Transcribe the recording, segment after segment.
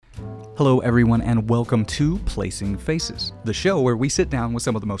Hello, everyone, and welcome to Placing Faces, the show where we sit down with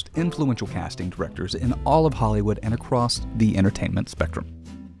some of the most influential casting directors in all of Hollywood and across the entertainment spectrum.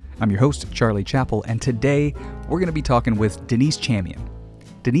 I'm your host, Charlie Chappell, and today we're going to be talking with Denise Chamian.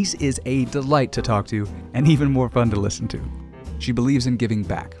 Denise is a delight to talk to and even more fun to listen to. She believes in giving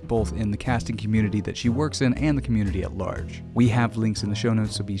back, both in the casting community that she works in and the community at large. We have links in the show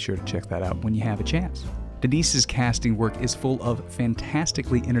notes, so be sure to check that out when you have a chance. Denise's casting work is full of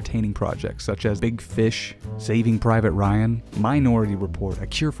fantastically entertaining projects such as Big Fish, Saving Private Ryan, Minority Report, A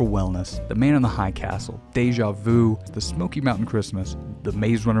Cure for Wellness, The Man in the High Castle, Deja Vu, The Smoky Mountain Christmas, the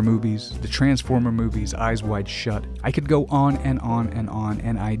Maze Runner movies, the Transformer movies, Eyes Wide Shut. I could go on and on and on,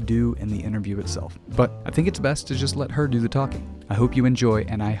 and I do in the interview itself. But I think it's best to just let her do the talking. I hope you enjoy,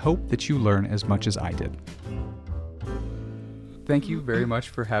 and I hope that you learn as much as I did. Thank you very much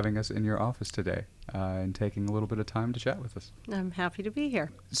for having us in your office today and taking a little bit of time to chat with us. I'm happy to be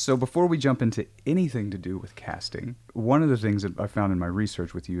here. So before we jump into anything to do with casting, one of the things that I found in my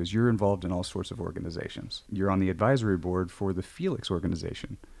research with you is you're involved in all sorts of organizations. You're on the advisory board for the Felix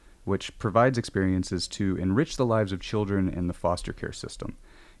organization, which provides experiences to enrich the lives of children in the foster care system.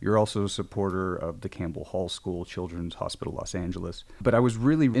 You're also a supporter of the Campbell Hall School Children's Hospital Los Angeles. But I was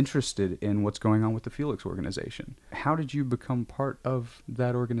really interested in what's going on with the Felix organization. How did you become part of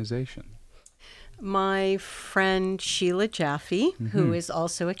that organization? My friend Sheila Jaffe, who is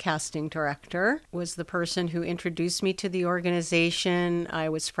also a casting director, was the person who introduced me to the organization. I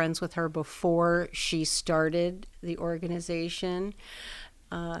was friends with her before she started the organization.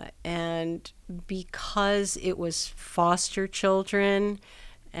 And because it was foster children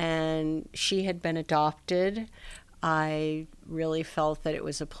and she had been adopted, I really felt that it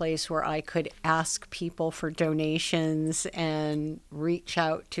was a place where I could ask people for donations and reach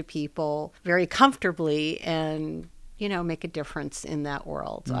out to people very comfortably and, make a difference in that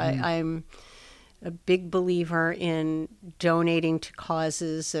world. I'm a big believer in donating to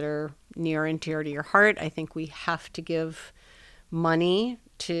causes that are near and dear to your heart. I think we have to give money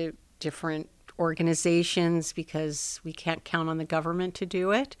to different organizations because we can't count on the government to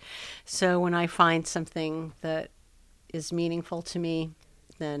do it. So when I find something that is meaningful to me,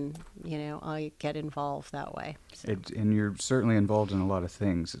 then, I get involved that way. So. And you're certainly involved in a lot of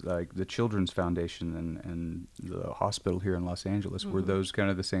things, like the Children's Foundation and the hospital here in Los Angeles. Were those kind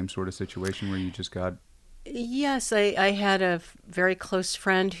of the same sort of situation where you just got... Yes, I had a very close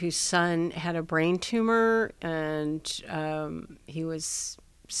friend whose son had a brain tumor, and he was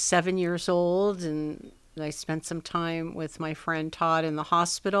 7 years old, and I spent some time with my friend Todd in the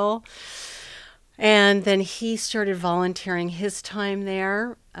hospital. And then he started volunteering his time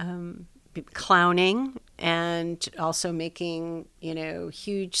there, clowning and also making,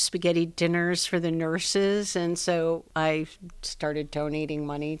 huge spaghetti dinners for the nurses. And so I started donating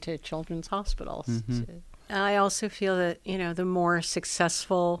money to children's hospitals. I also feel that, the more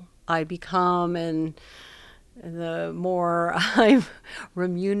successful I become and the more I'm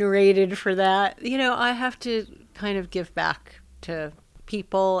remunerated for that, I have to kind of give back to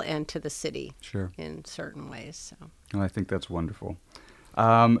people and to the city in certain ways. So. Well, I think that's wonderful.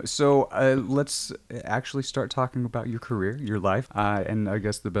 So let's actually start talking about your career, your life. And I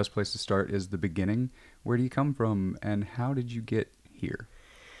guess the best place to start is the beginning. Where do you come from and how did you get here?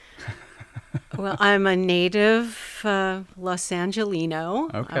 Well, I'm a native Los Angelino.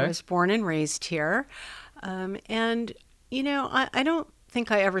 Okay. I was born and raised here. And, I don't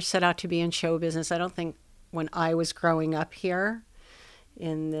think I ever set out to be in show business. I don't think when I was growing up here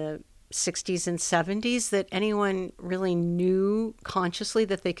in the 60s and 70s that anyone really knew consciously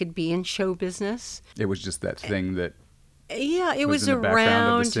that they could be in show business. It was just that thing that... Yeah, it was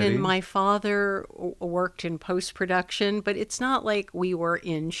around, and my father worked in post-production, but it's not like we were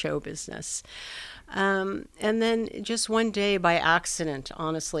in show business. And then just one day by accident,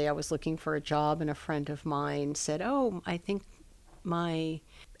 honestly, I was looking for a job, and a friend of mine said, I think my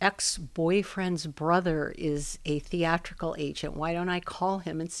ex-boyfriend's brother is a theatrical agent. Why don't I call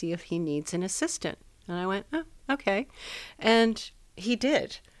him and see if he needs an assistant? And I went, okay. And he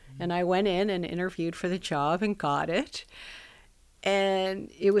did. And I went in and interviewed for the job and got it. And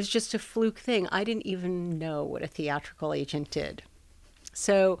it was just a fluke thing. I didn't even know what a theatrical agent did.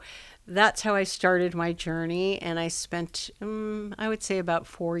 So that's how I started my journey. And I spent, I would say, about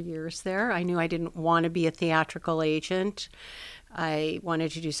 4 years there. I knew I didn't want to be a theatrical agent. I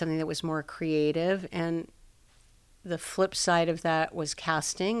wanted to do something that was more creative. And the flip side of that was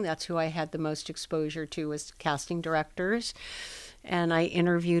casting. That's who I had the most exposure to, was casting directors. And I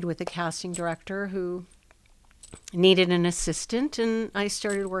interviewed with a casting director who needed an assistant, and I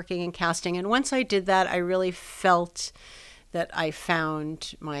started working in casting. And once I did that, I really felt that I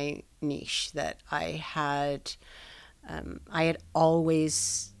found my niche, that I had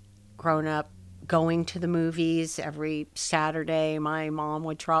always grown up going to the movies every Saturday. My mom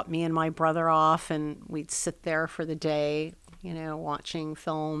would drop me and my brother off, and we'd sit there for the day, watching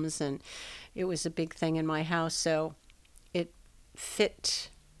films, and it was a big thing in my house. So it fit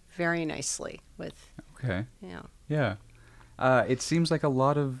very nicely with. Okay. Yeah. Yeah. It seems like a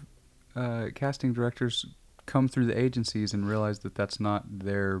lot of casting directors come through the agencies and realize that that's not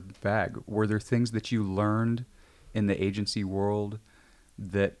their bag. Were there things that you learned in the agency world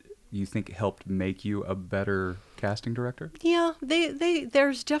that you think helped make you a better casting director? Yeah,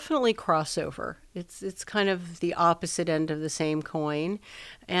 there's definitely crossover. It's kind of the opposite end of the same coin.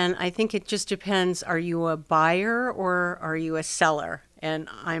 And I think it just depends, are you a buyer or are you a seller? And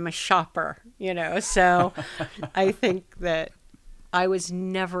I'm a shopper, so I think that I was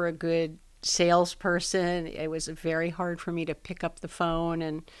never a good salesperson. It was very hard for me to pick up the phone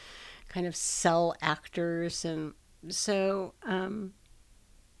and kind of sell actors. And so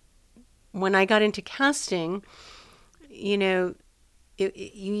when I got into casting, you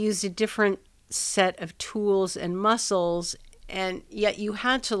used a different set of tools and muscles, and yet you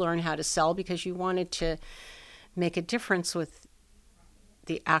had to learn how to sell because you wanted to make a difference with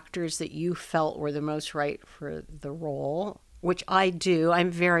the actors that you felt were the most right for the role, which I do.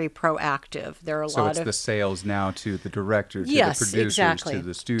 I'm very proactive. There are a lot of... So it's the sales now to the director, to yes, the producers, exactly. to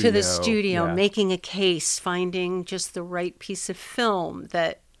the studio. To the studio, yeah. Making a case, finding just the right piece of film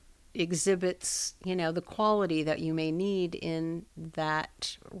that exhibits, the quality that you may need in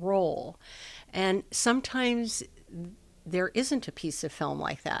that role. And sometimes there isn't a piece of film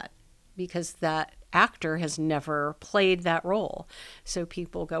like that because that actor has never played that role. So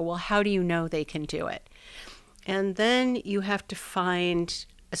people go, well, how do you know they can do it? And then you have to find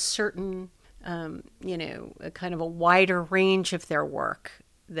a certain, a kind of a wider range of their work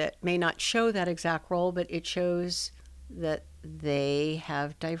that may not show that exact role, but it shows that they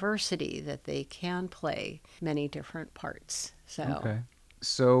have diversity, that they can play many different parts. Okay.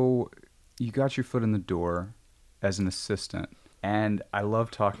 So you got your foot in the door as an assistant, and I love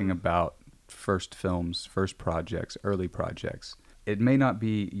talking about first films, first projects, early projects. It may not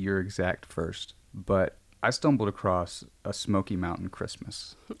be your exact first, but I stumbled across A Smoky Mountain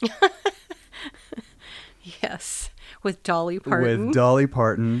Christmas. Yes, with Dolly Parton. With Dolly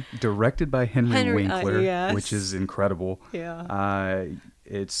Parton, directed by Henry Winkler, yes. which is incredible. Yeah.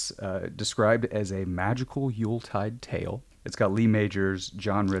 It's described as a magical Yuletide tale. It's got Lee Majors,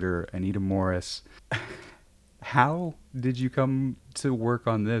 John Ritter, Anita Morris. How did you come to work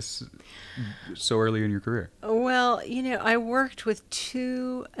on this so early in your career? Well, I worked with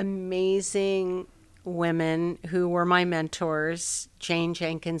two amazing women who were my mentors, Jane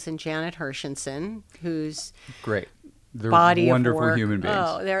Jenkins and Janet Hershenson, who's great. They're body wonderful of work. human beings.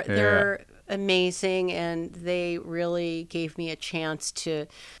 Oh, they're amazing, and they really gave me a chance to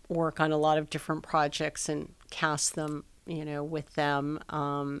work on a lot of different projects and cast them, with them.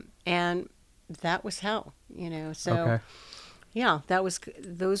 And that was hell, So, okay. Yeah,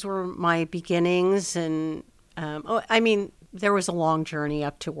 those were my beginnings, and there was a long journey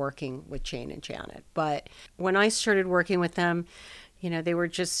up to working with Jane and Janet. But when I started working with them, they were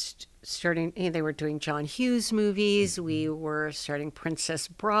just starting, they were doing John Hughes movies. We were starting Princess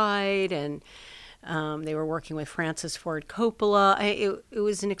Bride, and they were working with Francis Ford Coppola. It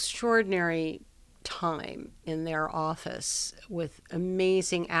was an extraordinary time in their office with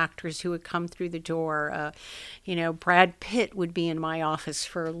amazing actors who would come through the door. Brad Pitt would be in my office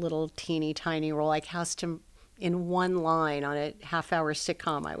for a little teeny tiny role. I cast him in one line on a half-hour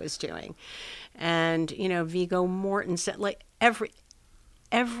sitcom I was doing. And, Viggo Mortensen, like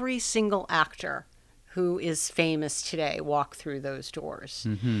every single actor who is famous today walked through those doors.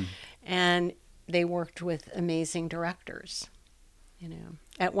 Mm-hmm. And they worked with amazing directors.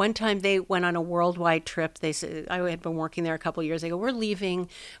 At one time they went on a worldwide trip. They said, I had been working there a couple of years ago. We're leaving.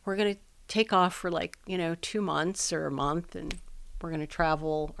 We're going to take off for 2 months or a month, and we're going to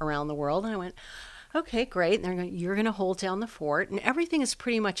travel around the world. And I went, okay, great. And they're going, you're going to hold down the fort, and everything is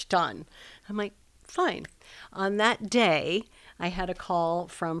pretty much done. I'm like, fine. On that day, I had a call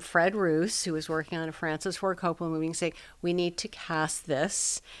from Fred Roos, who was working on a Francis Ford Coppola movie, and say, we need to cast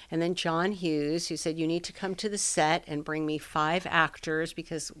this. And then John Hughes, who said, you need to come to the set and bring me 5 actors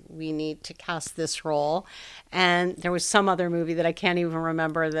because we need to cast this role. And there was some other movie that I can't even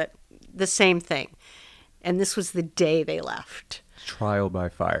remember, that the same thing. And this was the day they left. Trial by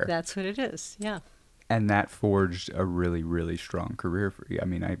fire. That's what it is, yeah. And that forged a really, really strong career for you. I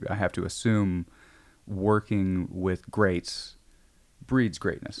mean, I have to assume working with greats breeds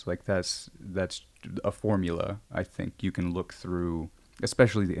greatness. Like that's a formula. I think you can look through,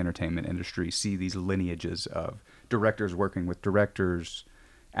 especially the entertainment industry, see these lineages of directors working with directors,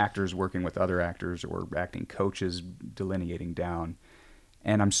 actors working with other actors, or acting coaches delineating down.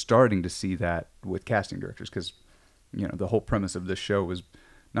 And I'm starting to see that with casting directors, because, you know, the whole premise of this show was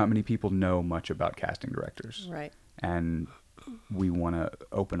not many people know much about casting directors. Right. And we want to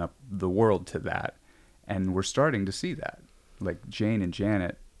open up the world to that. And we're starting to see that. Like Jane and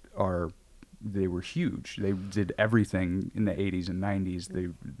Janet they were huge. They did everything in the 80s and 90s. They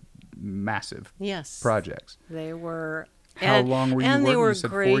massive projects. They were. How long were you working? And they were you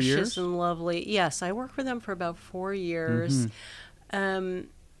said gracious 4 years? and lovely. Yes, I worked for them for about 4 years. And,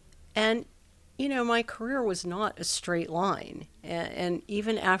 you know, my career was not a straight line. And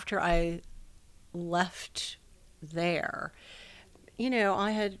even after I left there, you know,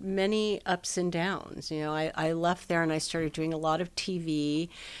 I had many ups and downs. You know, I left there and I started doing a lot of TV,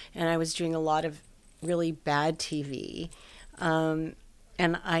 and I was doing a lot of really bad TV. And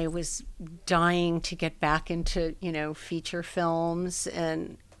I was dying to get back into, you know, feature films.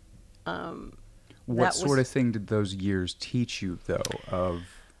 And what sort of thing did those years teach you, though, of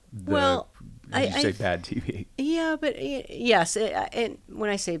the, did you say bad TV? Yeah, but yes. And when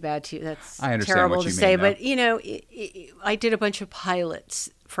I say bad TV, that's what terrible you to mean, say. though. But, you know, I did a bunch of pilots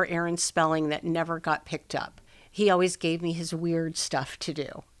for Aaron Spelling that never got picked up. He always gave me his weird stuff to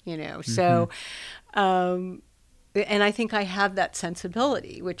do, you know. So, and I think I had that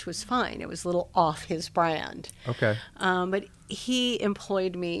sensibility, which was fine. It was a little off his brand. Okay. But he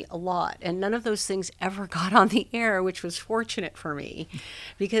employed me a lot, and none of those things ever got on the air, which was fortunate for me,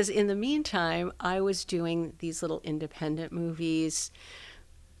 because in the meantime, I was doing these little independent movies,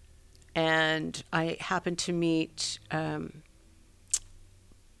 and I happened to meet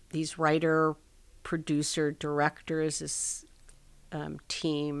these writer, producer, directors, this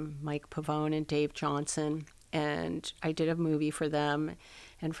team, Mike Pavone and Dave Johnson, and I did a movie for them.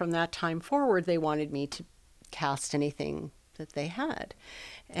 And from that time forward, they wanted me to cast anything that they had.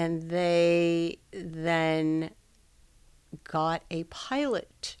 And they then got a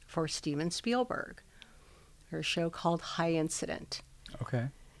pilot for Steven Spielberg, for a show called High Incident. Okay.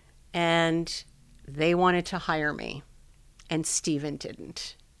 And they wanted to hire me, and Steven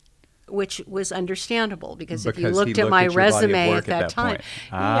didn't, which was understandable because if you looked at my resume at that time.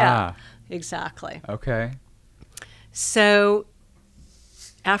 Yeah, exactly. Okay. So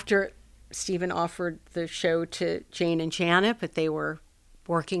after Steven offered the show to Jane and Janet, but they were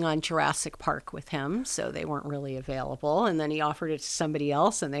working on Jurassic Park with him, so they weren't really available. And then he offered it to somebody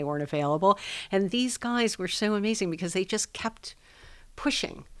else, and they weren't available. And these guys were so amazing because they just kept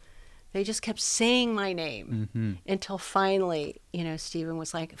pushing. They just kept saying my name until finally, you know, Steven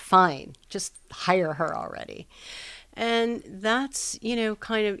was like, fine, just hire her already. And that's, you know,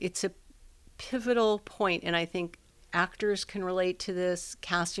 kind of, it's a pivotal point. And I think actors can relate to this,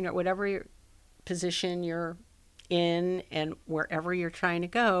 casting or whatever your position you're in and wherever you're trying to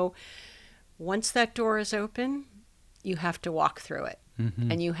go. Once that door is open, you have to walk through it.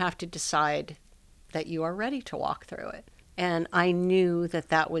 And you have to decide that you are ready to walk through it. And I knew that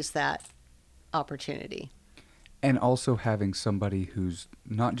that was that opportunity. And also having somebody who's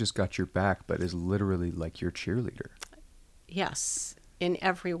not just got your back, but is literally like your cheerleader. Yes, in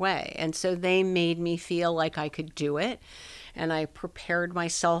every way. And so they made me feel like I could do it. And I prepared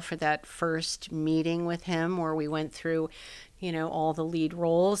myself for that first meeting with him where we went through, you know, all the lead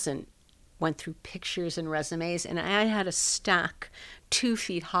roles and went through pictures and resumes. And I had a stack 2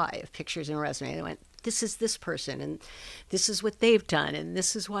 feet high of pictures and resumes. I went, this is this person, and this is what they've done, and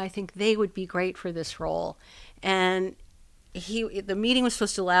this is why I think they would be great for this role. And the meeting was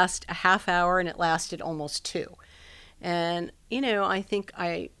supposed to last a half hour, and it lasted almost 2. And, you know, I think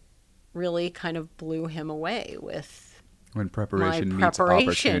I really kind of blew him away with when preparation my meets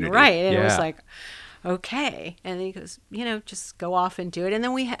opportunity. Right. And it was like, okay. And he goes, you know, just go off and do it. And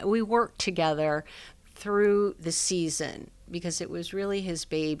then we worked together through the season because it was really his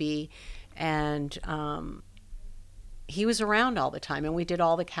baby. And he was around all the time, and we did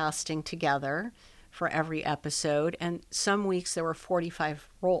all the casting together for every episode. And some weeks there were 45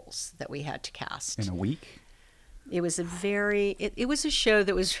 roles that we had to cast. In a week? It was it was a show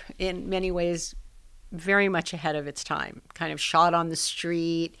that was in many ways very much ahead of its time, kind of shot on the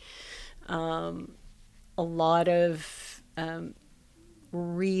street, a lot of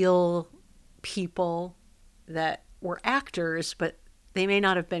real people that were actors, but they may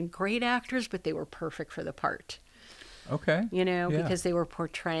not have been great actors, but they were perfect for the part. Okay. You know, because they were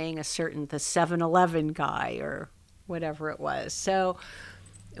portraying the 7-Eleven guy or whatever it was. So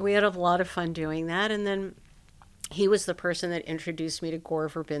we had a lot of fun doing that. And then he was the person that introduced me to Gore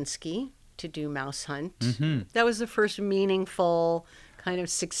Verbinski, to do Mouse Hunt. Mm-hmm. That was the first meaningful, kind of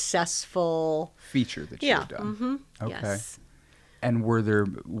successful feature that you had done. Mm-hmm. Okay. Yes. And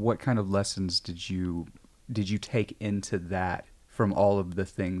what kind of lessons did you take into that from all of the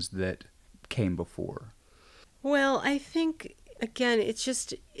things that came before? Well, I think, again, it's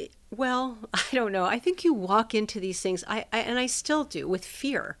just, I don't know. I think you walk into these things, and I still do, with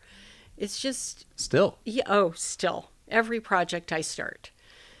fear. It's just... Still? Yeah, still. Every project I start,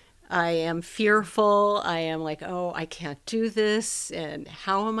 I am fearful. I am like, oh, I can't do this, and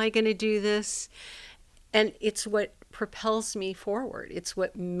how am I going to do this? And it's what propels me forward. It's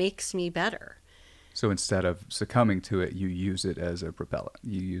what makes me better. So instead of succumbing to it, you use it as a propellant.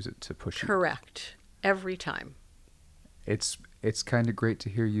 You use it to push you. Correct. Every time. It's kind of great to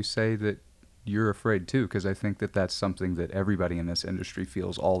hear you say that you're afraid too, because I think that that's something that everybody in this industry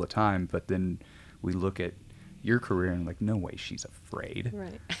feels all the time. But then we look at your career and like, no way she's afraid.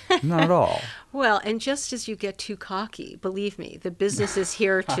 Right. Not at all. Well, and just as you get too cocky, believe me, the business is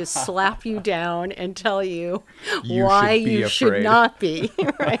here to slap you down and tell you why you should not be.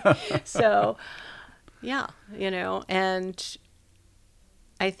 Right. So, yeah, and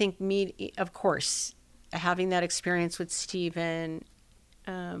I think of course, having that experience with Steven,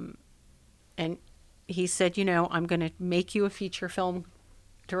 and he said, I'm going to make you a feature film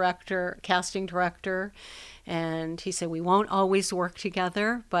director, casting director. And he said, we won't always work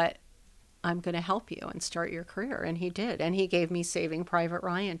together, but I'm going to help you and start your career. And he did. And he gave me Saving Private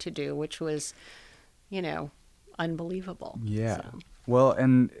Ryan to do, which was, unbelievable. Yeah. So. Well,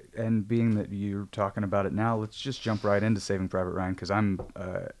 and being that you're talking about it now, let's just jump right into Saving Private Ryan,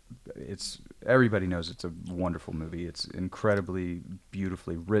 because everybody knows it's a wonderful movie. It's incredibly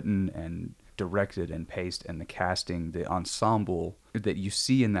beautifully written and directed and paced, and the casting, the ensemble that you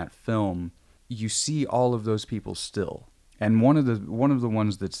see in that film, you see all of those people still. And one of the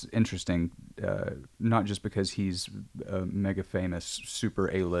ones that's interesting, not just because he's a mega famous, super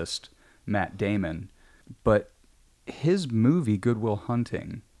A-list Matt Damon, but his movie Good Will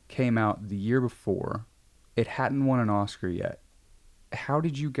Hunting came out the year before. It hadn't won an Oscar yet. How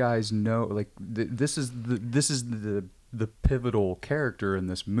did you guys know? Like this is the pivotal character in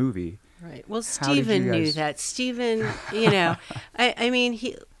this movie. Right. Well, Steven knew that. Steven, I mean,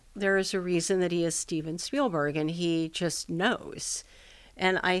 there is a reason that he is Steven Spielberg, and he just knows.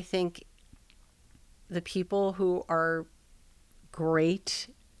 And I think the people who are great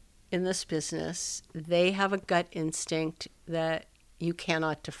in this business, they have a gut instinct that you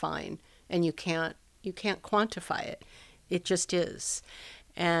cannot define, and you can't quantify it. It just is.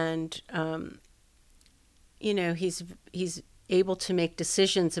 And, he's able to make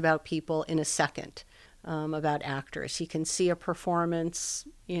decisions about people in a second, about actors. He can see a performance,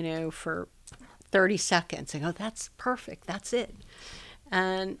 for 30 seconds and go, that's perfect, that's it.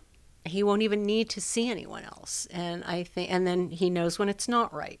 And he won't even need to see anyone else. And then he knows when it's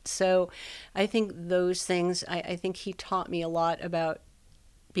not right. So I think those things, I think he taught me a lot about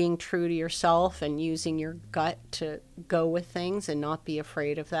being true to yourself and using your gut to go with things and not be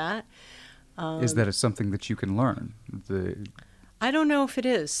afraid of that. Is that something that you can learn? I don't know if it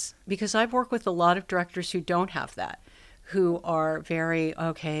is, because I've worked with a lot of directors who don't have that, who are very,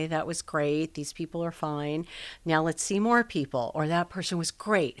 okay, that was great, these people are fine, now let's see more people, or that person was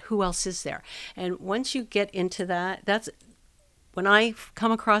great, who else is there? And once you get into that, that's when I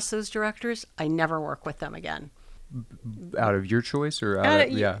come across those directors, I never work with them again. Out of your choice, or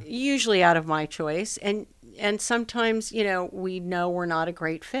usually out of my choice, and sometimes we know we're not a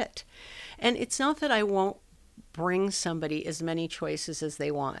great fit, and it's not that I won't bring somebody as many choices as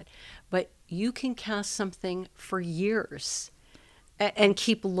they want, but you can cast something for years and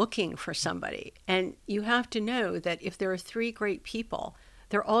keep looking for somebody, and you have to know that if there are 3 great people,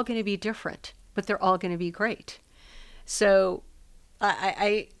 they're all going to be different, but they're all going to be great. So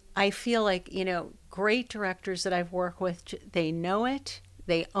I feel like great directors that I've worked with, they know it,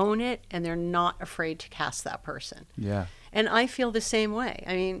 they own it, and they're not afraid to cast that person. Yeah. And I feel the same way.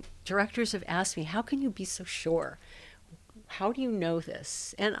 I mean, directors have asked me, how can you be so sure? How do you know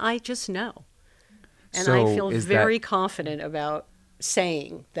this? And I just know. And so I feel very confident about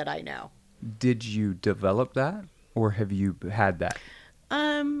saying that I know. Did you develop that, or have you had that?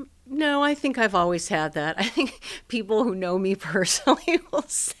 No, I think I've always had that. I think people who know me personally will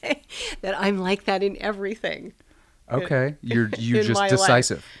say that I'm like that in everything. Okay. You're just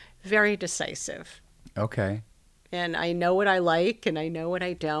decisive. Life. Very decisive. Okay. And I know what I like and I know what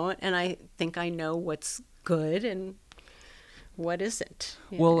I don't, and I think I know what's good and what isn't.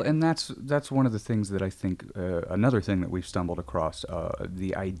 Well, and that's one of the things that I think, another thing that we've stumbled across,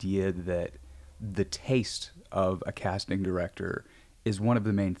 the idea that the taste of a casting director is one of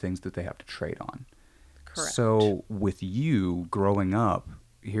the main things that they have to trade on. Correct. So with you growing up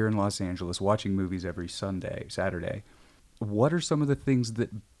here in Los Angeles, watching movies every Saturday, what are some of the things that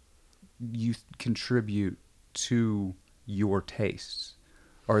you contribute to your tastes?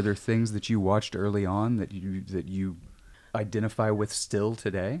 Are there things that you watched early on that you identify with still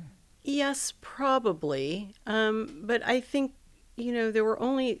today? Yes, probably. But I think, there were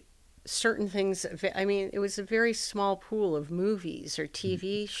only certain things. I mean, it was a very small pool of movies or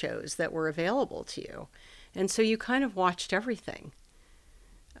TV shows that were available to you. And so you kind of watched everything.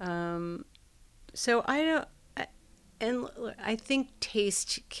 So I think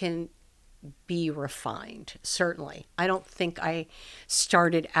taste can be refined, certainly. I don't think I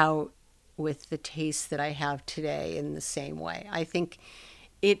started out with the taste that I have today in the same way. I think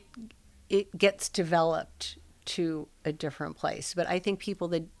it gets developed to a different place. But I think people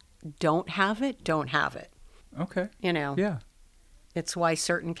that don't have it. Okay. Yeah. It's why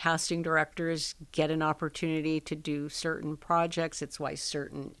certain casting directors get an opportunity to do certain projects. It's why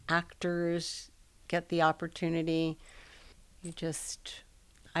certain actors get the opportunity. Does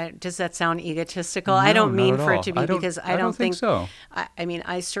that sound egotistical? No, I don't mean not at for all. it to be, because I don't think so. I mean,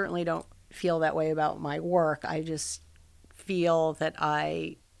 I certainly don't feel that way about my work. I just feel that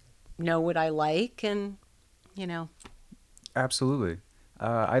I know what I like, and Absolutely.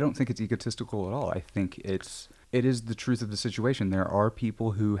 I don't think it's egotistical at all. I think it is the truth of the situation. There are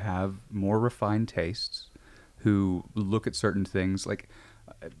people who have more refined tastes, who look at certain things. Like,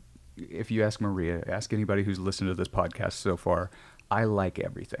 if you ask Maria, ask anybody who's listened to this podcast so far, I like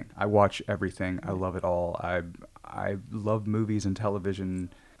everything. I watch everything. I love it all. I love movies and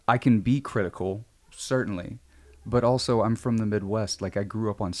television. I can be critical, certainly, but also I'm from the Midwest. Like, I grew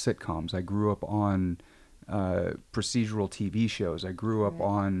up on sitcoms. I grew up on procedural TV shows. I grew up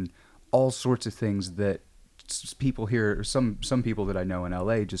on all sorts of things that people here, some people that I know in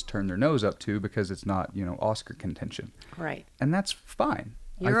LA, just turn their nose up to because it's not, Oscar contention. Right. And that's fine.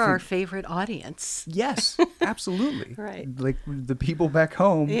 You're our favorite audience. Yes, absolutely. Right. Like, the people back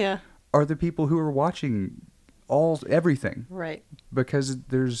home are the people who are watching everything. Right. Because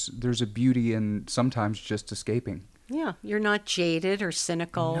there's a beauty in sometimes just escaping. Yeah. You're not jaded or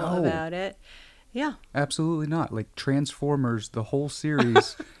cynical about it. Yeah. Absolutely not. Like, Transformers, the whole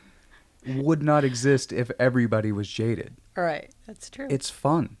series would not exist if everybody was jaded. Right. That's true. It's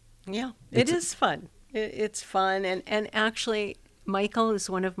fun. Yeah. It is fun. It's fun. And actually, Michael is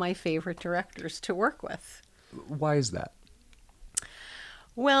one of my favorite directors to work with. Why is that?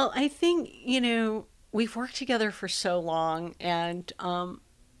 Well, I think, we've worked together for so long, and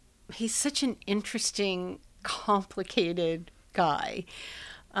he's such an interesting, complicated guy.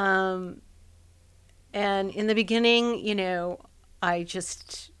 And in the beginning,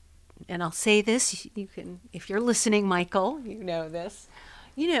 and I'll say this, you can, if you're listening, Michael, you know this,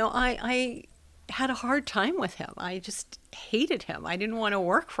 I had a hard time with him. I just hated him. I didn't want to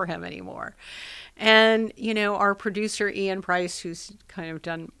work for him anymore. And, our producer, Ian Price, who's kind of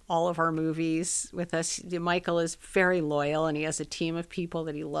done all of our movies with us, Michael is very loyal, and he has a team of people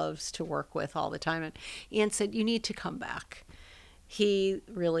that he loves to work with all the time. And Ian said, you need to come back. He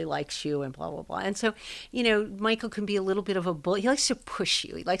really likes you, and blah, blah, blah. And so, Michael can be a little bit of a bully. He likes to push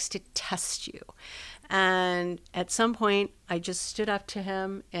you. He likes to test you. And at some point, I just stood up to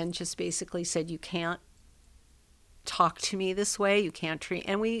him and just basically said, you can't talk to me this way. You can't treat.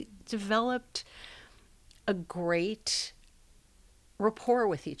 And we developed a great rapport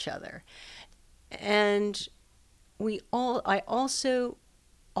with each other. And I also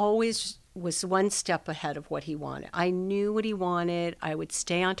always was one step ahead of what he wanted. I knew what he wanted. I would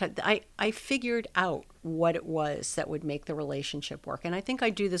stay on top. I figured out what it was that would make the relationship work. And I think I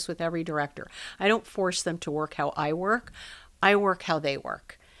do this with every director. I don't force them to work how I work. I work how they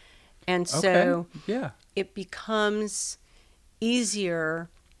work. And so it becomes easier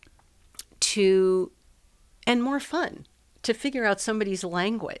and more fun to figure out somebody's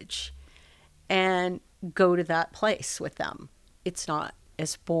language and go to that place with them. It's not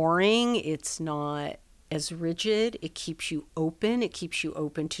as boring. It's not as rigid. It keeps you open. It keeps you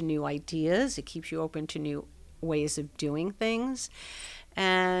open to new ideas. It keeps you open to new ways of doing things.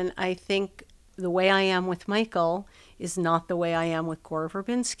 And I think the way I am with Michael is not the way I am with Gore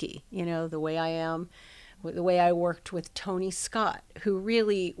Verbinski. The way I worked with Tony Scott, who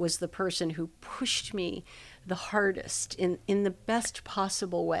really was the person who pushed me the hardest in the best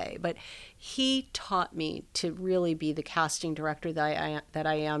possible way. But he taught me to really be the casting director that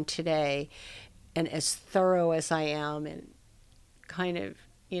I am today, and as thorough as I am, and kind of,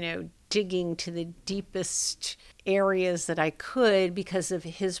 digging to the deepest areas that I could because of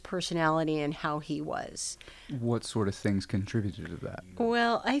his personality and how he was. What sort of things contributed to that?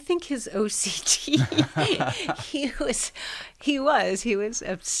 Well, I think his OCD, he was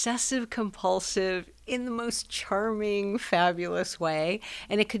obsessive compulsive in the most charming, fabulous way.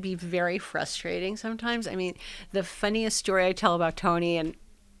 And it could be very frustrating sometimes. I mean, the funniest story I tell about Tony, and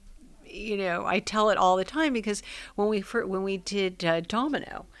I tell it all the time, because when we did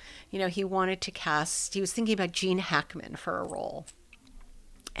Domino, he wanted to cast, he was thinking about Gene Hackman for a role.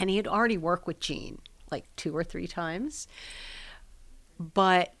 And he had already worked with Gene like 2 or 3 times.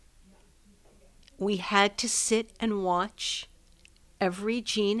 But we had to sit and watch every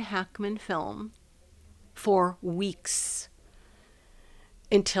Gene Hackman film for weeks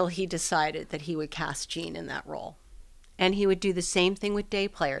until he decided that he would cast Gene in that role. And he would do the same thing with day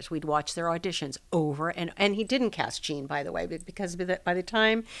players. We'd watch their auditions over, and he didn't cast Gene, by the way, because by the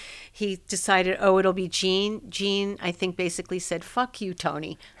time he decided, it'll be Gene, I think, basically said, "Fuck you,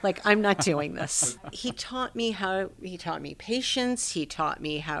 Tony. Like, I'm not doing this." He taught me patience. He taught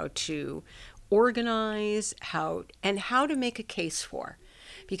me how to organize, how to make a case for.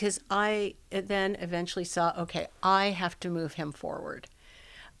 Because I then eventually saw, okay, I have to move him forward.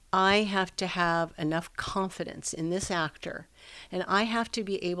 I have to have enough confidence in this actor, and I have to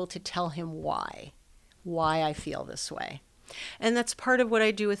be able to tell him why I feel this way. And that's part of what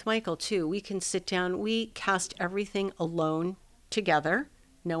I do with Michael, too. We can sit down, we cast everything alone together.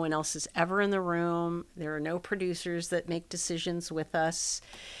 No one else is ever in the room. There are no producers that make decisions with us.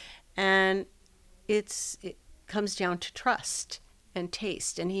 And it comes down to trust and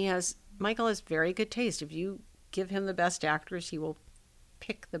taste. And Michael has very good taste. If you give him the best actors, he will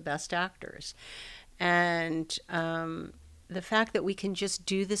pick the best actors. And the fact that we can just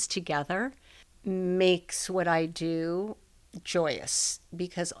do this together makes what I do joyous,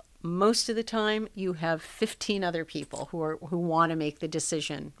 because most of the time you have 15 other people who want to make the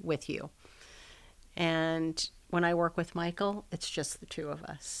decision with you. And when I work with Michael, it's just the 2 of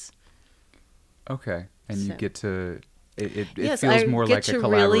us. Okay. And you get to It feels more like a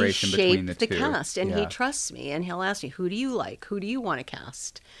collaboration between the 2. The cast, and he trusts me, and he'll ask me, "Who do you like? Who do you want to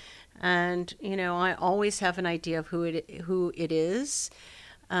cast?" And I always have an idea of who it is,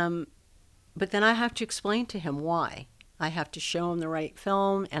 but then I have to explain to him why. I have to show him the right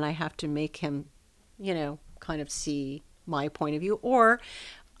film, and I have to make him, kind of see my point of view, or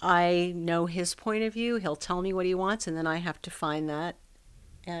I know his point of view. He'll tell me what he wants, and then I have to find that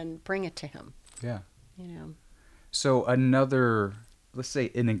and bring it to him. Yeah. So another, let's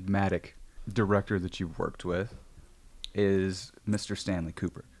say, enigmatic director that you've worked with is Mr. Stanley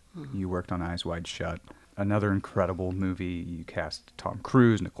Kubrick. Mm-hmm. You worked on Eyes Wide Shut. Another incredible movie. You cast Tom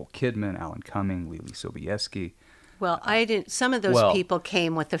Cruise, Nicole Kidman, Alan Cumming, Lily Sobieski. Well, I didn't. Some of those people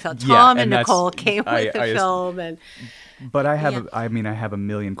came with the film. Tom and Nicole came with the film, But I have, I have a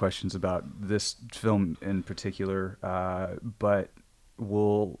million questions about this film in particular. But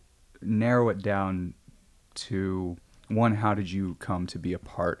we'll narrow it down to one. How did you come to be a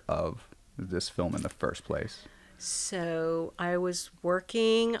part of this film in the first place? So I was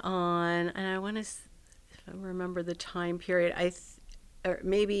working on, and I want to remember the time period. Or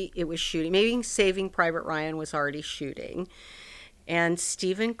maybe it was shooting. Maybe Saving Private Ryan was already shooting, and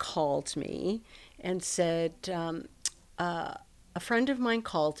Stephen called me and said, a friend of mine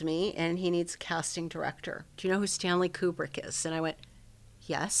called me and he needs a casting director. Do you know who Stanley Kubrick is? And I went,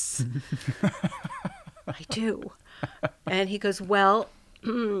 yes, I do. And he goes, well,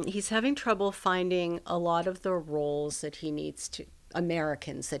 he's having trouble finding a lot of the roles that he needs to,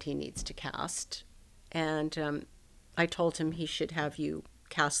 Americans that he needs to cast. And I told him he should have you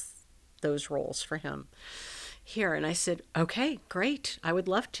cast those roles for him here. And I said, okay, great. I would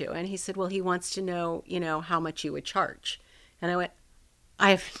love to. And he said, well, he wants to know, how much you would charge. And I went,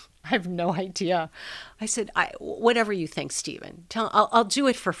 I have no idea. I said, whatever you think, Stephen. I'll do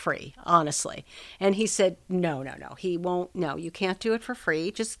it for free, honestly. And he said, no. He won't. No, you can't do it for free.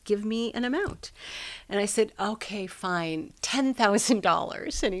 Just give me an amount. And I said, okay, fine,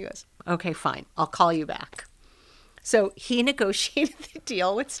 $10,000. And he goes, okay, fine. I'll call you back. So he negotiated the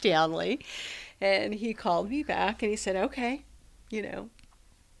deal with Stanley, and he called me back and he said, okay,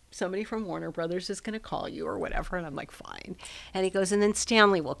 somebody from Warner Brothers is going to call you or whatever. And I'm like, fine. And he goes, and then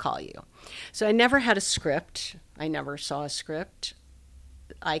Stanley will call you. So I never had a script. I never saw a script.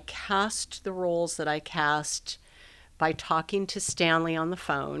 I cast the roles that I cast by talking to Stanley on the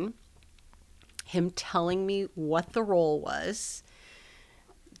phone, him telling me what the role was,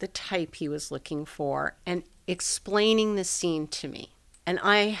 the type he was looking for, and explaining the scene to me. And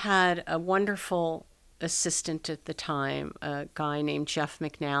I had a wonderful assistant at the time, a guy named Jeff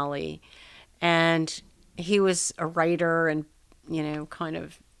McNally. And he was a writer and, kind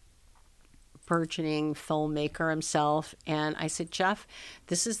of burgeoning filmmaker himself. And I said, Jeff,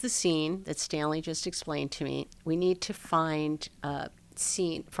 this is the scene that Stanley just explained to me. We need to find a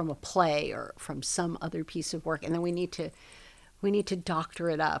scene from a play or from some other piece of work. And then we need to doctor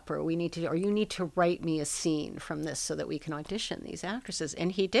it up, or you need to write me a scene from this so that we can audition these actresses.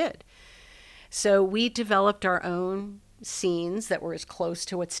 And he did. So we developed our own scenes that were as close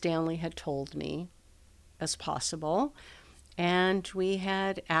to what Stanley had told me as possible. And we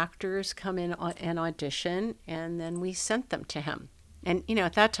had actors come in and audition, and then we sent them to him. And,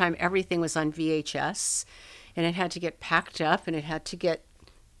 at that time, everything was on VHS, and it had to get packed up, and it had to get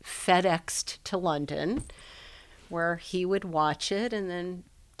FedExed to London, where he would watch it and then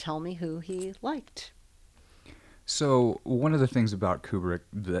tell me who he liked. So one of the things about Kubrick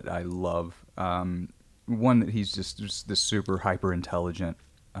that I love, one, that he's just this super hyper intelligent,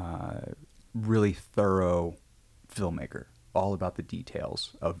 really thorough filmmaker, all about the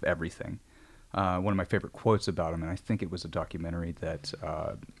details of everything. One of my favorite quotes about him, and I think it was a documentary that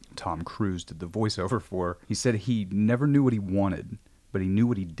Tom Cruise did the voiceover for, he said he never knew what he wanted, but he knew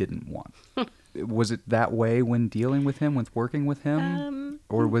what he didn't want. Was it that way when dealing with him, with working with him?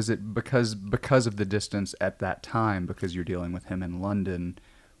 Or was it because of the distance at that time, because you're dealing with him in London,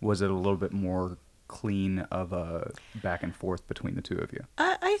 was it a little bit more clean of a back and forth between the two of you?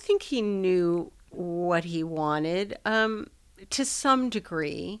 I think he knew what he wanted to some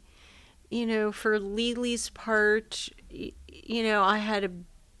degree. For Lily's part, I had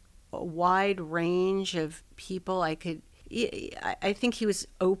a wide range of people I think he was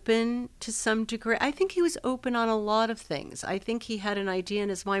open to some degree. I think he was open on a lot of things. I think he had an idea in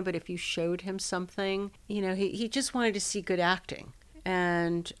his mind, but if you showed him something, he just wanted to see good acting.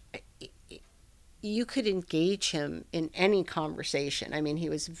 And you could engage him in any conversation. I mean, he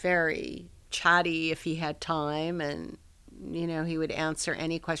was very chatty if he had time, and, he would answer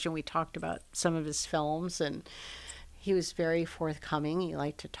any question. We talked about some of his films, and he was very forthcoming. He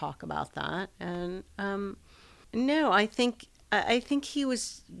liked to talk about that. And, no, I think he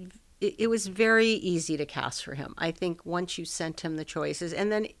was. It was very easy to cast for him. I think once you sent him the choices,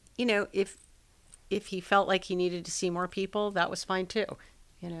 and then if he felt like he needed to see more people, that was fine too.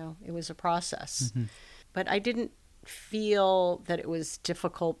 It was a process. Mm-hmm. But I didn't feel that it was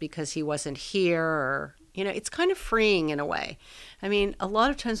difficult because he wasn't here, or it's kind of freeing in a way. I mean, a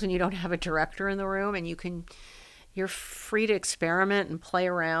lot of times when you don't have a director in the room and you're free to experiment and play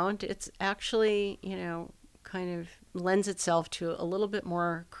around, it's actually kind of lends itself to a little bit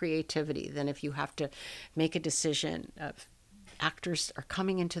more creativity than if you have to make a decision of actors are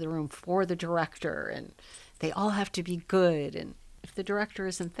coming into the room for the director and they all have to be good. And if the director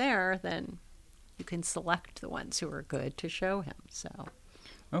isn't there, then you can select the ones who are good to show him. So,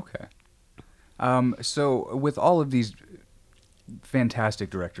 okay. So with all of these fantastic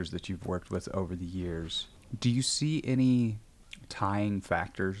directors that you've worked with over the years, do you see any tying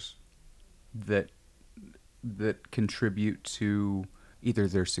factors that contribute to either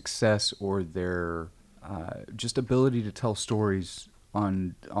their success or their just ability to tell stories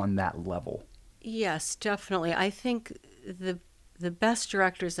on that level? Yes, definitely. I think the best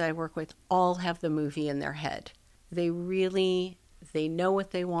directors I work with all have the movie in their head. They know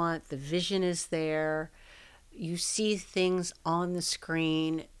what they want. The vision is there. You see things on the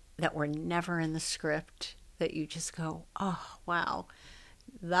screen that were never in the script that you just go, oh, wow,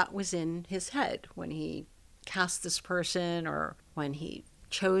 that was in his head when he cast this person or when he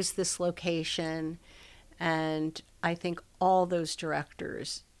chose this location. And I think all those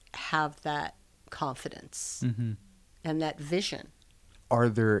directors have that confidence mm-hmm. and that vision. Are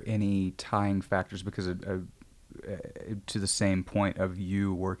there any tying factors? Because to the same point of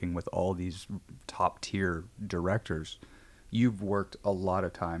you working with all these top tier directors, you've worked a lot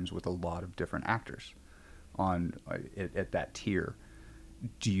of times with a lot of different actors on at that tier.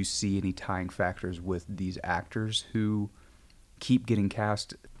 Do you see any tying factors with these actors who keep getting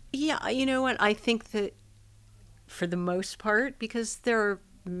cast? Yeah, you know what? I think that for the most part, because there are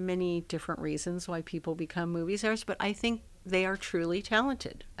many different reasons why people become movie stars, but I think they are truly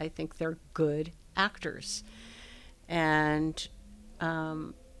talented. I think they're good actors. And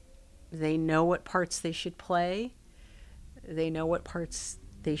they know what parts they should play. They know what parts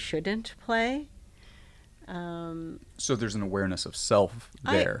they shouldn't play. So there's an awareness of self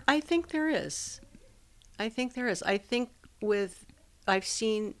there. I think there is. I think I've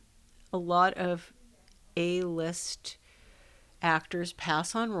seen a lot of A-list actors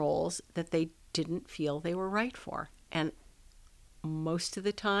pass on roles that they didn't feel they were right for. And most of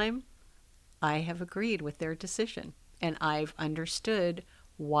the time, I have agreed with their decision, and I've understood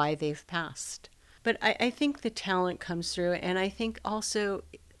why they've passed. But I think the talent comes through, and I think also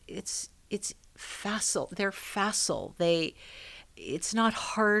it's facile. They're facile. It's not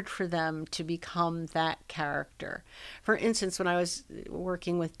hard for them to become that character. For instance, when I was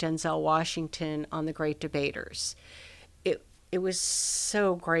working with Denzel Washington on The Great Debaters, it was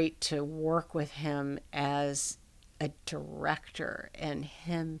so great to work with him as a director and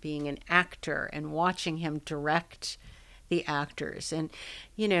him being an actor and watching him direct the actors. And,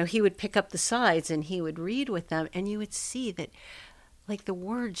 he would pick up the sides and he would read with them, and you would see that like the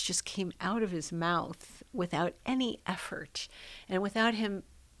words just came out of his mouth without any effort and without him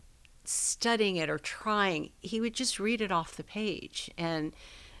studying it or trying. He would just read it off the page and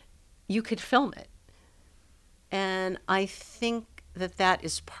you could film it. And I think that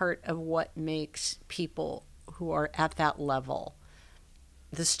is part of what makes people who are at that level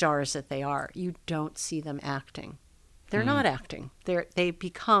the stars that they are. You don't see them acting. They're not acting. They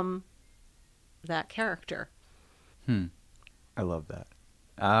become that character. I love that.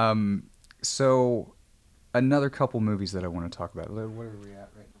 So another couple movies that I want to talk about. What are we at?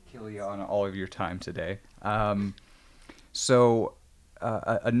 Right? Kill you on all of your time today. So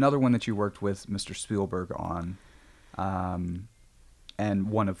another one that you worked with Mr. Spielberg on, and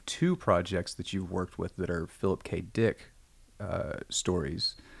one of two projects that you've worked with that are Philip K. Dick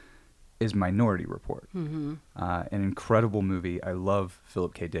stories, is Minority Report. Mm-hmm. An incredible movie. I love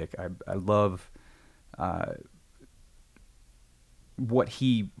Philip K. Dick. I love what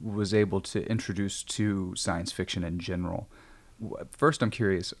he was able to introduce to science fiction in general. First, I'm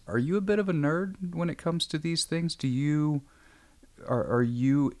curious, are you a bit of a nerd when it comes to these things? Are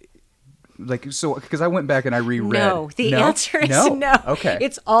you like, so, because I went back and I reread. No, the answer is no. Okay.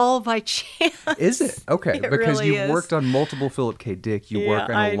 It's all by chance. Is it? Okay. It because really you've is. worked on multiple Philip K. Dick. You work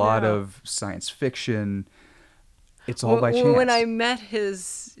on a lot of science fiction. It's all by chance. When I met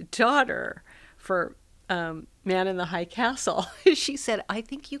his daughter for Man in the High Castle, she said, I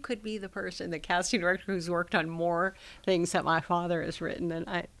think you could be the casting director who's worked on more things that my father has written. And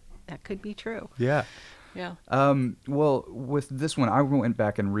that could be true. Yeah. Yeah. Well, with this one, I went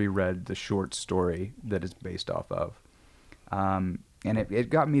back and reread the short story that it's based off of. And it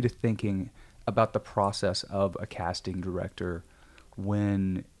got me to thinking about the process of a casting director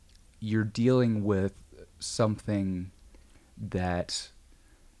when you're dealing with something that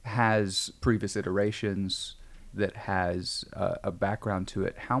has previous iterations, that has a background to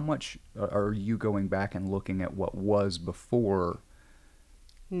it. How much are you going back and looking at what was before?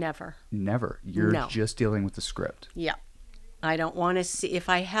 Never. You're just dealing with the script. Yeah. I don't want to see, if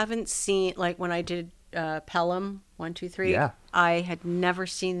I haven't seen, like when I did Pelham 1, 2, 3, yeah. I had never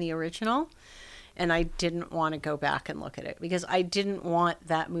seen the original, and I didn't want to go back and look at it because I didn't want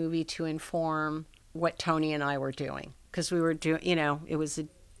that movie to inform what Tony and I were doing, because we were doing, it was a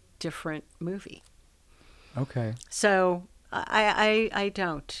different movie. Okay. So I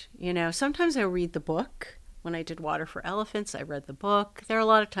don't, sometimes I read the book. When I did Water for Elephants, I read the book. There are a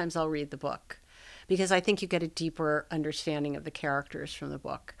lot of times I'll read the book because I think you get a deeper understanding of the characters from the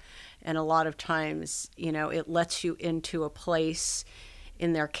book. And a lot of times, it lets you into a place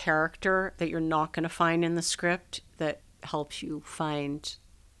in their character that you're not going to find in the script, that helps you find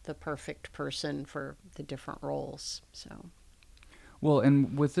the perfect person for the different roles. So, well,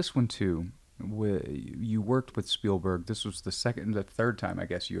 and with this one too, you worked with Spielberg. This was the third time, I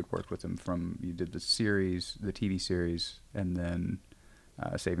guess, you had worked with him. You did the series, the TV series, and then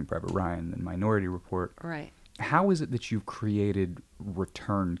Saving Private Ryan, and Minority Report. Right. How is it that you've created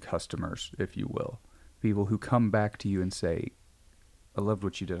return customers, if you will? People who come back to you and say, I loved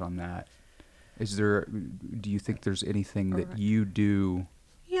what you did on that. Do you think there's anything that you do?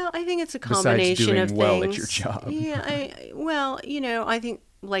 Yeah, I think it's a combination of things. Besides doing well at your job. Yeah, I think,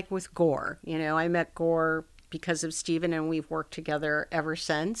 like with Gore, I met Gore because of Steven, and we've worked together ever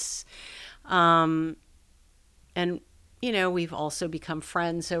since. And, we've also become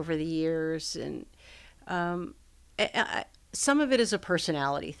friends over the years. And some of it is a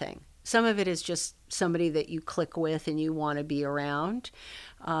personality thing. Some of it is just somebody that you click with and you want to be around.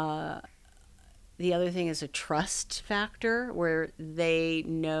 The other thing is a trust factor, where they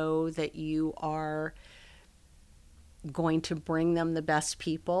know that you are going to bring them the best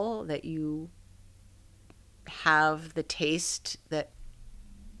people, that you have the taste that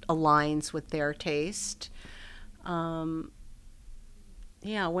aligns with their taste. When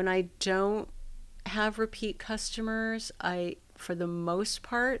I don't have repeat customers, for the most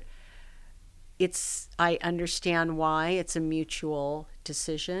part, I understand why. It's a mutual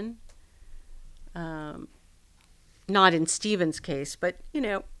decision. Not in Steven's case, but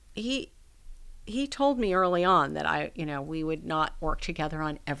he told me early on that we would not work together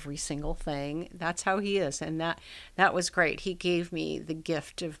on every single thing. That's how he is. And that was great. He gave me the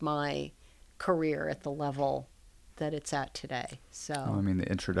gift of my career at the level that it's at today. So, I mean, the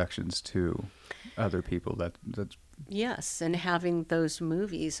introductions to other people, that's... Yes. And having those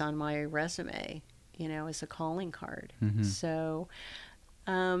movies on my resume, as a calling card. Mm-hmm. So,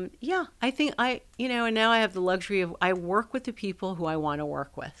 I think and now I have the luxury of, I work with the people who I want to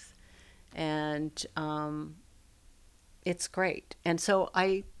work with. And it's great. And so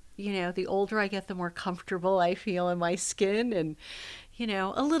the older I get, the more comfortable I feel in my skin, and,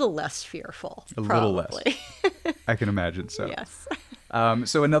 a little less fearful. Little less. I can imagine so. Yes.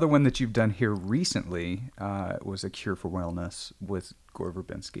 So another one that you've done here recently was A Cure for Wellness with Gore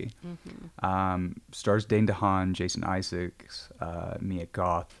Verbinski. Mm-hmm. Stars Dane DeHaan, Jason Isaacs, Mia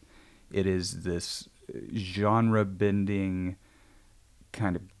Goth. It is this genre-bending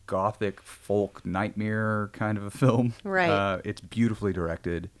kind of gothic folk nightmare kind of a film. Right. It's beautifully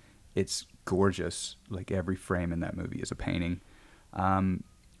directed. It's gorgeous. Like, every frame in that movie is a painting.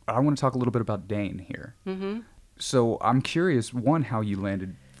 I want to talk a little bit about Dane here. Mm-hmm. So I'm curious, one, how you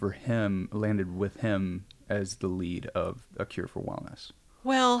landed with him as the lead of A Cure for Wellness.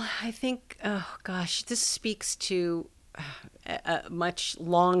 Well, I think, this speaks to a much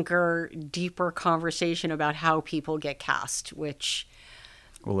longer, deeper conversation about how people get cast, which...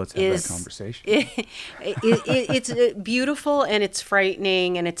 Well, let's have that conversation. It's beautiful, and it's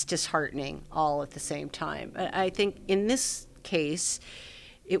frightening, and it's disheartening all at the same time. I think in this case,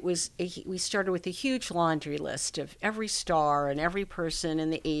 we started with a huge laundry list of every star and every person in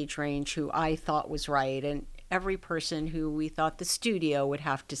the age range who I thought was right, and every person who we thought the studio would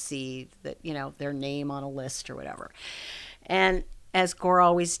have to see, that, their name on a list or whatever. And as Gore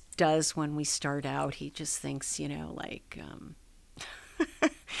always does when we start out, he just thinks,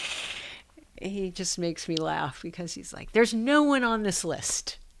 he just makes me laugh, because he's like, there's no one on this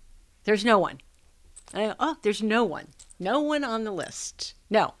list. There's no one. There's no one. No one on the list.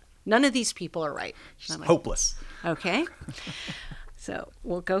 No, none of these people are right. Like, hopeless. Okay. So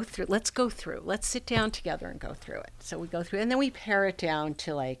we'll go through. Let's go through. Let's sit down together and go through it. So we go through, and then we pare it down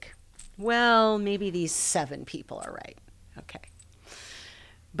to maybe these 7 people are right. Okay.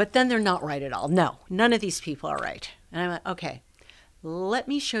 But then they're not right at all. No, none of these people are right. And I'm like, okay. Let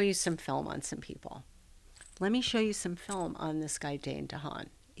me show you some film on some people. Let me show you some film on this guy, Dane DeHaan.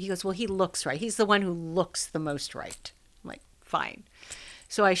 He goes, well, he looks right. He's the one who looks the most right. I'm like, fine.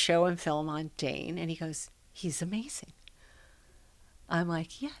 So I show him film on Dane, and he goes, he's amazing. I'm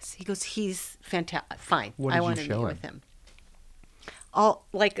like, yes. He goes, he's fantastic. Fine. What did I want you to show meet him? with him. All,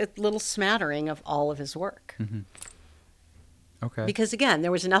 like a little smattering of all of his work. Mm-hmm. Okay. Because again,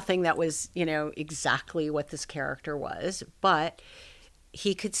 there was nothing that was, exactly what this character was, but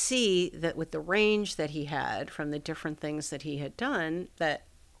he could see that with the range that he had from the different things that he had done, that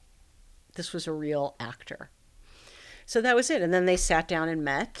this was a real actor. So that was it. And then they sat down and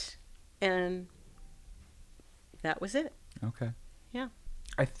met, and that was it. Okay. Yeah.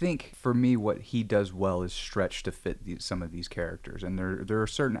 I think for me, what he does well is stretch to fit some of these characters. And there are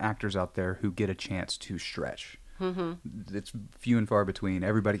certain actors out there who get a chance to stretch. Mm-hmm. It's few and far between.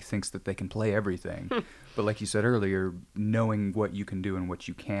 Everybody thinks that they can play everything. But like you said earlier, knowing what you can do and what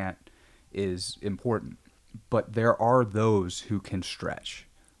you can't is important. But there are those who can stretch.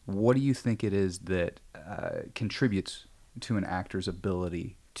 What do you think it is that contributes to an actor's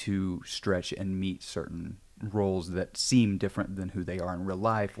ability to stretch and meet certain roles that seem different than who they are in real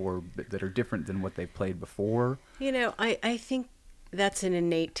life, or that are different than what they've played before? I think that's an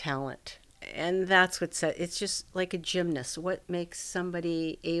innate talent. And that's what's it's just like a gymnast. What makes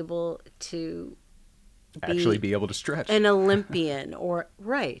somebody able to actually be able to stretch? An Olympian or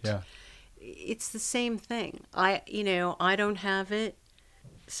right. Yeah. It's the same thing. I don't have it.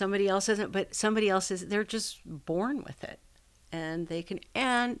 Somebody else doesn't, but somebody else is, they're just born with it. And they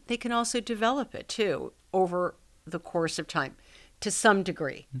can also develop it too over the course of time to some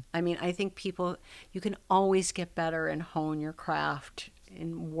degree. I mean, I think you can always get better and hone your craft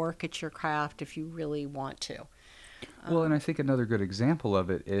and work at your craft if you really want to. Well, and I think another good example of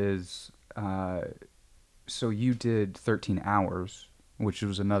it is, so you did 13 Hours, which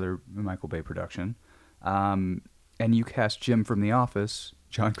was another Michael Bay production, and you cast Jim from The Office,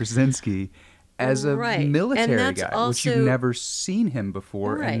 John Krasinski, as a military guy, also, which you've never seen him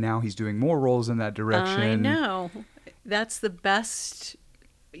before, right. And now he's doing more roles in that direction. I know. That's the best,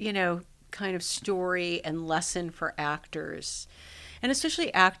 kind of story and lesson for actors, and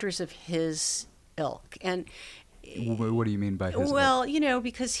especially actors of his ilk. And what do you mean by his ilk? Well,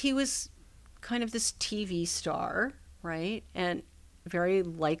 because he was kind of this TV star, right? And very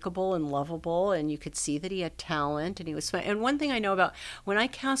likable and lovable, and you could see that he had talent, and he was fun. And one thing I know about when I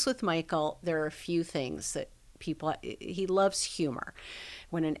cast with Michael, there are a few things that he loves humor.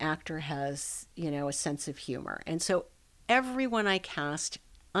 When an actor has, a sense of humor. And so everyone I cast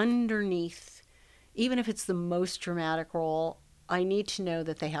underneath, even if it's the most dramatic role, I need to know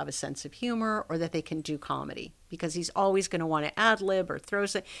that they have a sense of humor or that they can do comedy, because he's always going to want to ad lib or throw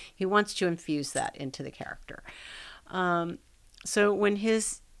something. He wants to infuse that into the character. So when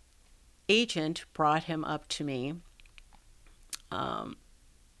his agent brought him up to me,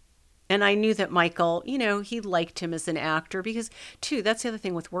 and I knew that Michael, he liked him as an actor because, too, that's the other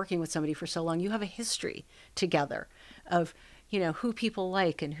thing with working with somebody for so long. You have a history together of, who people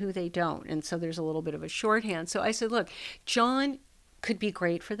like and who they don't. And so there's a little bit of a shorthand. So I said, look, John could be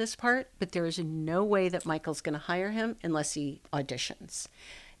great for this part, but there is no way that Michael's going to hire him unless he auditions.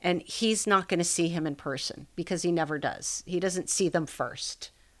 And he's not going to see him in person because he never does. He doesn't see them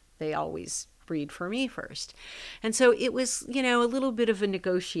first. They always read for me first. And so it was, a little bit of a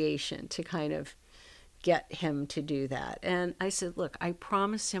negotiation to kind of get him to do that. And I said, look, I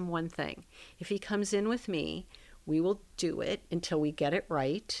promise him one thing. If he comes in with me, we will do it until we get it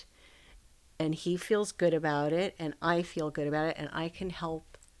right. And he feels good about it, and I feel good about it, and I can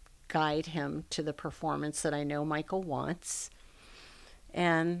help guide him to the performance that I know Michael wants.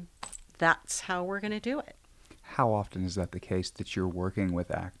 And that's how we're going to do it. How often is that the case, that you're working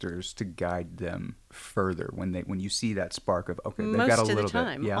with actors to guide them further when you see that spark of, okay, they've got a little bit? Most of the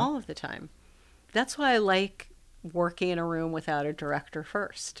time, yeah? All of the time. That's why I like working in a room without a director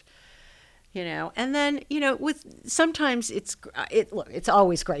first. And then, with sometimes it's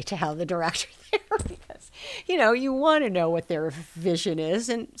always great to have the director there because, you want to know what their vision is.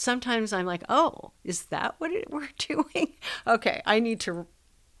 And sometimes I'm like, oh, is that what we're doing? Okay, I need to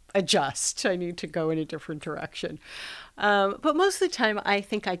adjust. I need to go in a different direction. But most of the time, I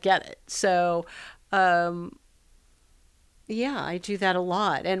think I get it. So, yeah, I do that a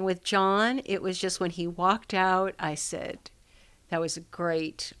lot. And with John, it was just when he walked out, I said, that was a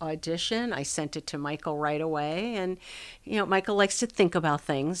great audition. I sent it to Michael right away. And, Michael likes to think about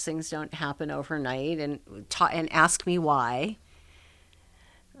things. Things don't happen overnight, and ask me why.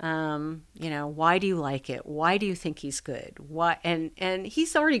 Why do you like it? Why do you think he's good? Why? And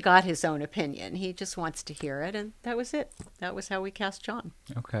he's already got his own opinion. He just wants to hear it. And that was it. That was how we cast John.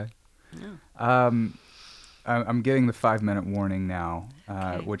 Okay. Yeah. I'm getting the 5-minute warning now,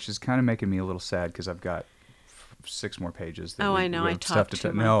 okay, which is kind of making me a little sad because I've got 6 more pages. That I know. I talk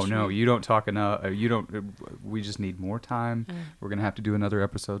too much. No, you don't talk enough. We just need more time. We're going to have to do another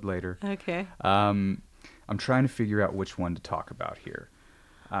episode later. Okay. I'm trying to figure out which one to talk about here.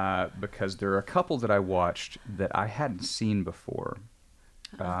 Because there are a couple that I watched that I hadn't seen before.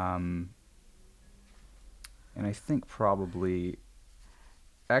 And I think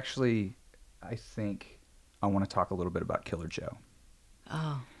I think I want to talk a little bit about Killer Joe.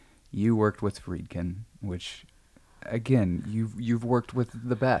 Oh. You worked with Friedkin, which, again, you've worked with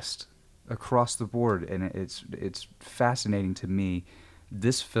the best across the board, and it's fascinating to me.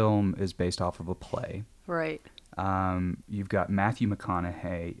 This film is based off of a play. Right. You've got Matthew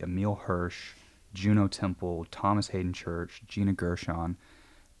McConaughey, Emile Hirsch, Juno Temple, Thomas Hayden Church, Gina Gershon,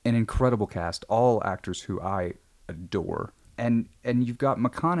 an incredible cast, all actors who I adore. And you've got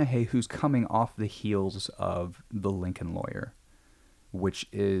McConaughey, who's coming off the heels of The Lincoln Lawyer, which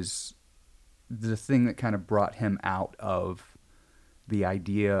is the thing that kind of brought him out of the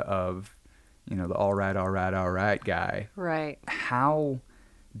idea of, the all right guy. Right. How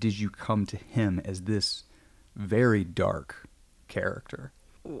did you come to him as this very dark character?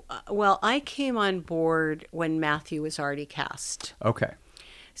 Well, I came on board when Matthew was already cast. Okay.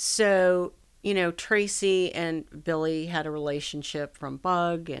 So, Tracy and Billy had a relationship from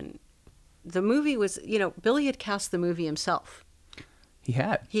Bug, and the movie was, Billy had cast the movie himself. He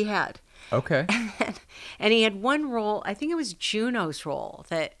had. Okay. And he had one role, I think it was Juno's role,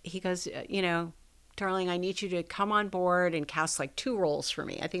 that he goes, darling, I need you to come on board and cast like 2 roles for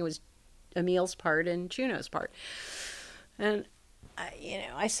me. I think it was Emile's part and Juno's part. And,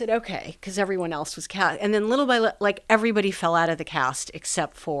 I said, okay, because everyone else was cast. And then little by little, like everybody fell out of the cast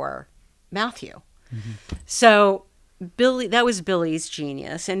except for Matthew. Mm-hmm. So Billy, that was Billy's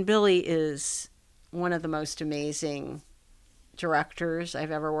genius. And Billy is one of the most amazing directors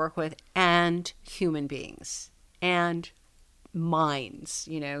I've ever worked with, and human beings and minds.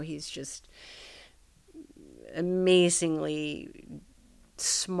 He's just amazingly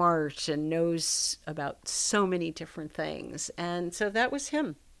smart and knows about so many different things. And so that was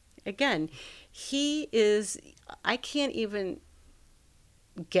him. Again, I can't even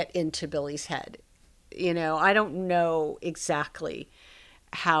get into Billy's head. I don't know exactly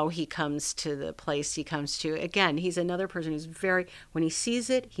how he comes to the place he comes to. Again, he's another person who's when he sees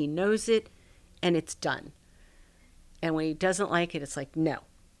it, he knows it, and it's done. And when he doesn't like it, it's like, no,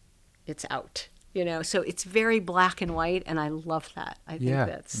 it's out. So it's very black and white, and I love that. I think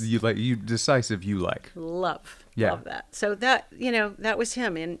that's decisive. Love that. So that that was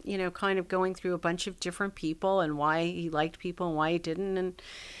him, and kind of going through a bunch of different people and why he liked people and why he didn't, and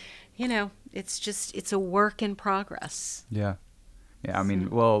it's a work in progress. Yeah. I mean,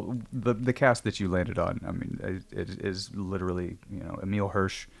 well, the cast that you landed on, I mean, it is literally, Emile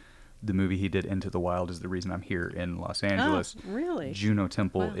Hirsch. The movie he did, Into the Wild, is the reason I'm here in Los Angeles. Oh, really? Juno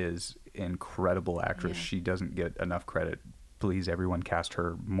Temple is incredible actress. Yeah. She doesn't get enough credit. Please, everyone, cast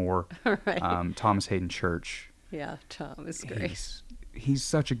her more. Right. Thomas Hayden Church. Yeah, Tom is great. He's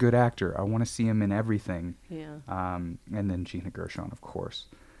such a good actor. I want to see him in everything. Yeah. And then Gina Gershon, of course.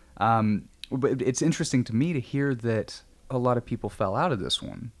 But it's interesting to me to hear that a lot of people fell out of this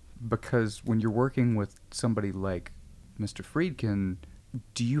one, because when you're working with somebody like Mr. Friedkin,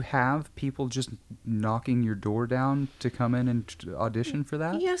 do you have people just knocking your door down to come in and audition for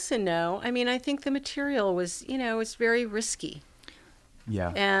that? Yes and no. I mean, I think the material was, it's very risky.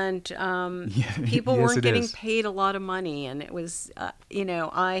 Yeah. And people weren't getting paid a lot of money, and it was, I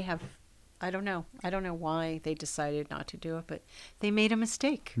don't know why they decided not to do it, but they made a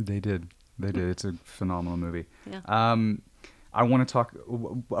mistake. They did. It's a phenomenal movie. Yeah. I want to talk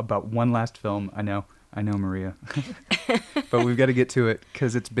about one last film. I know, Maria. But we've got to get to it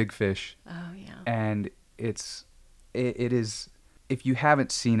because it's Big Fish. Oh, yeah. And it is, if you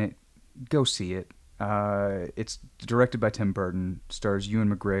haven't seen it, go see it. It's directed by Tim Burton, stars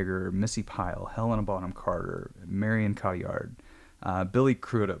Ewan McGregor, Missy Pyle, Helena Bonham Carter, Marion Cotillard, Billy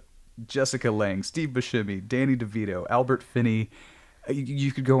Crudup, Jessica Lange, Steve Buscemi, Danny DeVito, Albert Finney.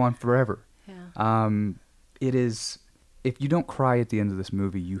 You could go on forever. Yeah. It is, if you don't cry at the end of this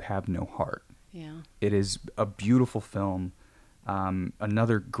movie, you have no heart. Yeah. It is a beautiful film.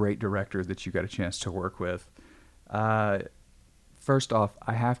 Another great director that you got a chance to work with. First off,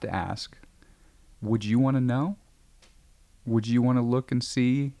 I have to ask, would you want to know? Would you want to look and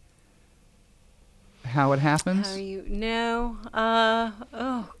see how it happens? No.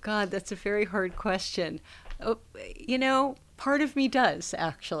 Oh, God, that's a very hard question. Oh, part of me does,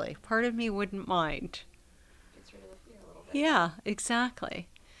 actually. Part of me wouldn't mind. Gets rid of the fear a little bit. Yeah, exactly.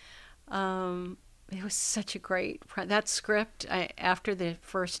 It was such a great that script. After the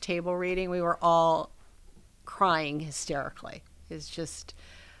first table reading, we were all crying hysterically. It's just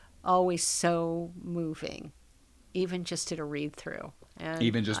always so moving, even just at a read through. And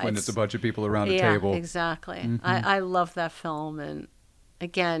even just when it's a bunch of people around a table. Yeah, exactly. Mm-hmm. I love that film, and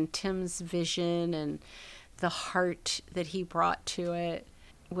again, Tim's vision and the heart that he brought to it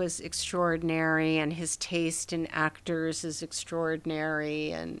was extraordinary, and his taste in actors is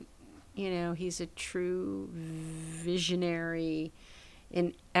extraordinary, and he's a true visionary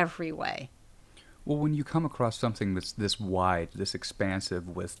in every way. Well, when you come across something that's this wide, this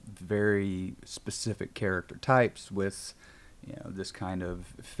expansive, with very specific character types, with this kind of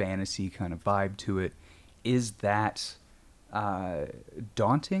fantasy kind of vibe to it, is that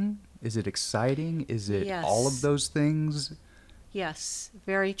daunting? Is it exciting? Is it all of those things? Yes,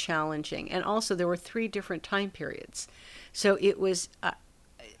 very challenging. And also there were 3 different time periods. So it was,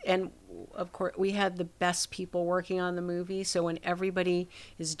 and of course we had the best people working on the movie. So when everybody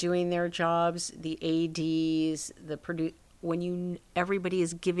is doing their jobs, the ADs, everybody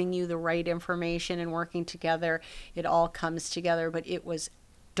is giving you the right information and working together, it all comes together. But it was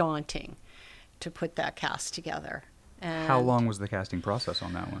daunting to put that cast together. And how long was the casting process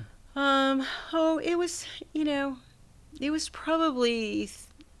on that one? It was probably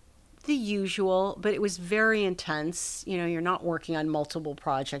the usual, but it was very intense. You're not working on multiple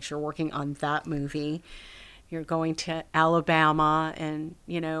projects. You're working on that movie. You're going to Alabama and,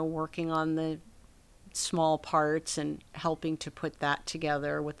 working on the small parts and helping to put that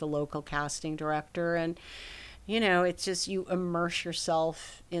together with the local casting director. And, it's just you immerse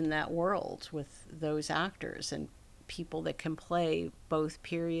yourself in that world with those actors and people that can play both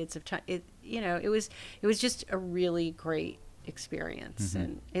periods of time. It was just a really great experience, mm-hmm.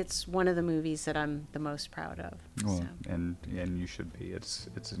 and it's one of the movies that I'm the most proud of. Well, so. and you should be. It's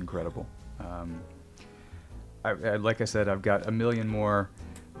incredible. I like I said, I've got a million more,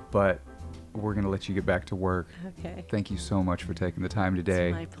 but we're going to let you get back to work. Okay. Thank you so much for taking the time today.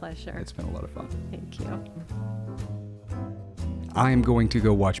 It's my pleasure. It's been a lot of fun. Thank you. I am going to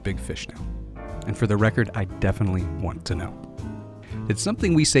go watch Big Fish now. And for the record, I definitely want to know. Did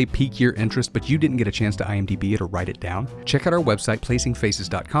something we say pique your interest, but you didn't get a chance to IMDb it or write it down? Check out our website,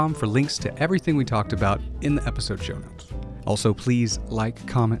 placingfaces.com, for links to everything we talked about in the episode show notes. Also, please like,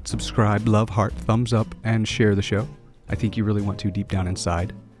 comment, subscribe, love, heart, thumbs up, and share the show. I think you really want to deep down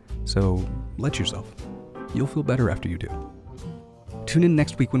inside, so let yourself. You'll feel better after you do. Tune in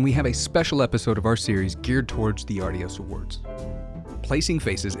next week when we have a special episode of our series geared towards the Artios Awards. Placing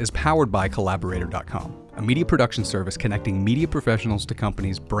Faces is powered by Collaborator.com, a media production service connecting media professionals to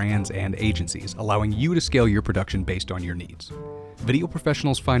companies, brands, and agencies, allowing you to scale your production based on your needs. Video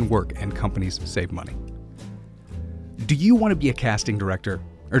professionals find work and companies save money. Do you want to be a casting director?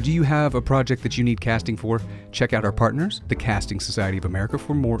 Or do you have a project that you need casting for? Check out our partners, the Casting Society of America,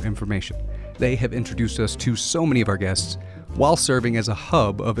 for more information. They have introduced us to so many of our guests while serving as a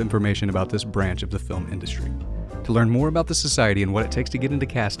hub of information about this branch of the film industry. To learn more about the society and what it takes to get into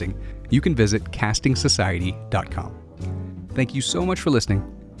casting, you can visit castingsociety.com. Thank you so much for listening,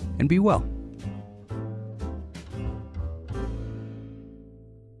 and be well.